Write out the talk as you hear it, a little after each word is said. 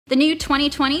The new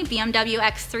 2020 BMW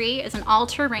X3 is an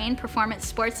all-terrain performance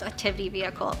sports activity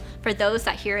vehicle for those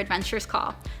that hear adventures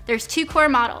call. There's two core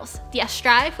models, the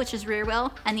sDrive, which is rear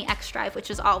wheel, and the xDrive, which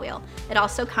is all wheel. It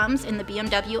also comes in the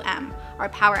BMW M, our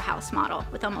powerhouse model,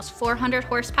 with almost 400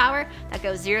 horsepower that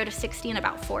goes 0 to 60 in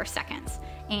about 4 seconds.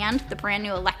 And the brand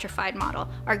new electrified model,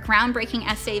 our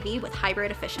groundbreaking SAV with hybrid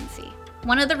efficiency.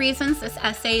 One of the reasons this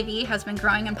SAV has been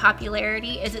growing in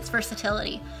popularity is its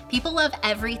versatility. People love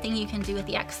everything you can do with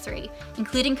the X3,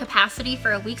 including capacity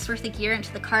for a week's worth of gear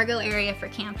into the cargo area for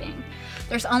camping.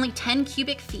 There's only 10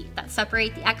 cubic feet that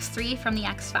separate the X3 from the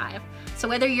X5. So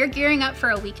whether you're gearing up for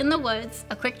a week in the woods,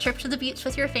 a quick trip to the beach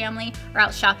with your family, or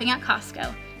out shopping at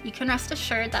Costco, you can rest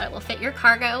assured that it will fit your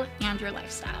cargo and your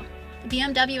lifestyle. The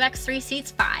BMW X3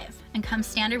 seats 5 and comes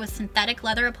standard with synthetic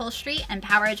leather upholstery and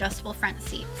power adjustable front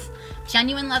seats.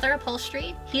 Genuine leather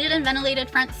upholstery, heated and ventilated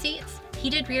front seats,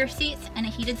 heated rear seats, and a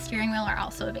heated steering wheel are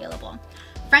also available.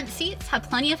 Front seats have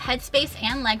plenty of headspace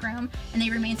and legroom, and they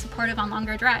remain supportive on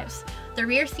longer drives. The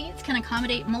rear seats can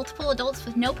accommodate multiple adults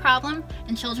with no problem,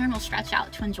 and children will stretch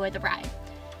out to enjoy the ride.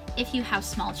 If you have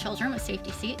small children with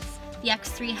safety seats, the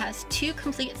X3 has 2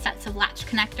 complete sets of latch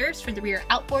connectors for the rear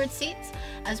outboard seats,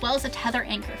 as well as a tether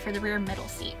anchor for the rear middle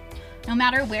seat. No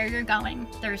matter where you're going,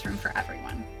 there's room for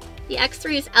everyone. The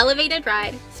X3's elevated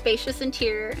ride, spacious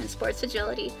interior, and sports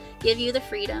agility give you the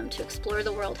freedom to explore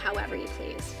the world however you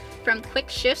please. From quick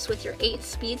shifts with your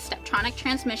 8-speed Steptronic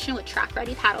transmission with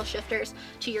track-ready paddle shifters,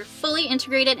 to your fully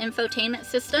integrated infotainment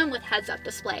system with heads-up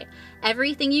display,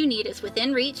 everything you need is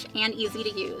within reach and easy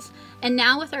to use. And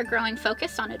now with our growing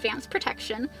focus on advanced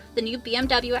protection, the new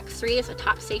BMW X3 is a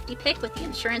top safety pick with the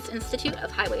Insurance Institute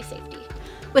of Highway Safety.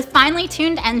 With finely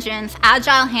tuned engines,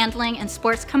 agile handling, and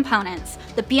sports components,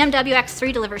 the BMW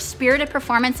X3 delivers spirited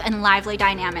performance and lively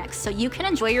dynamics, so you can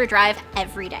enjoy your drive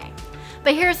every day.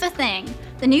 But here's the thing,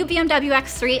 the new BMW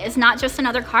X3 is not just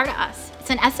another car to us. It's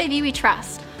an SAV we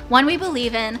trust, one we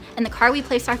believe in, and the car we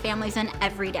place our families in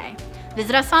every day.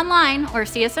 Visit us online or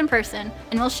see us in person,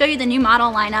 and we'll show you the new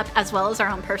model lineup as well as our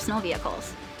own personal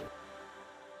vehicles.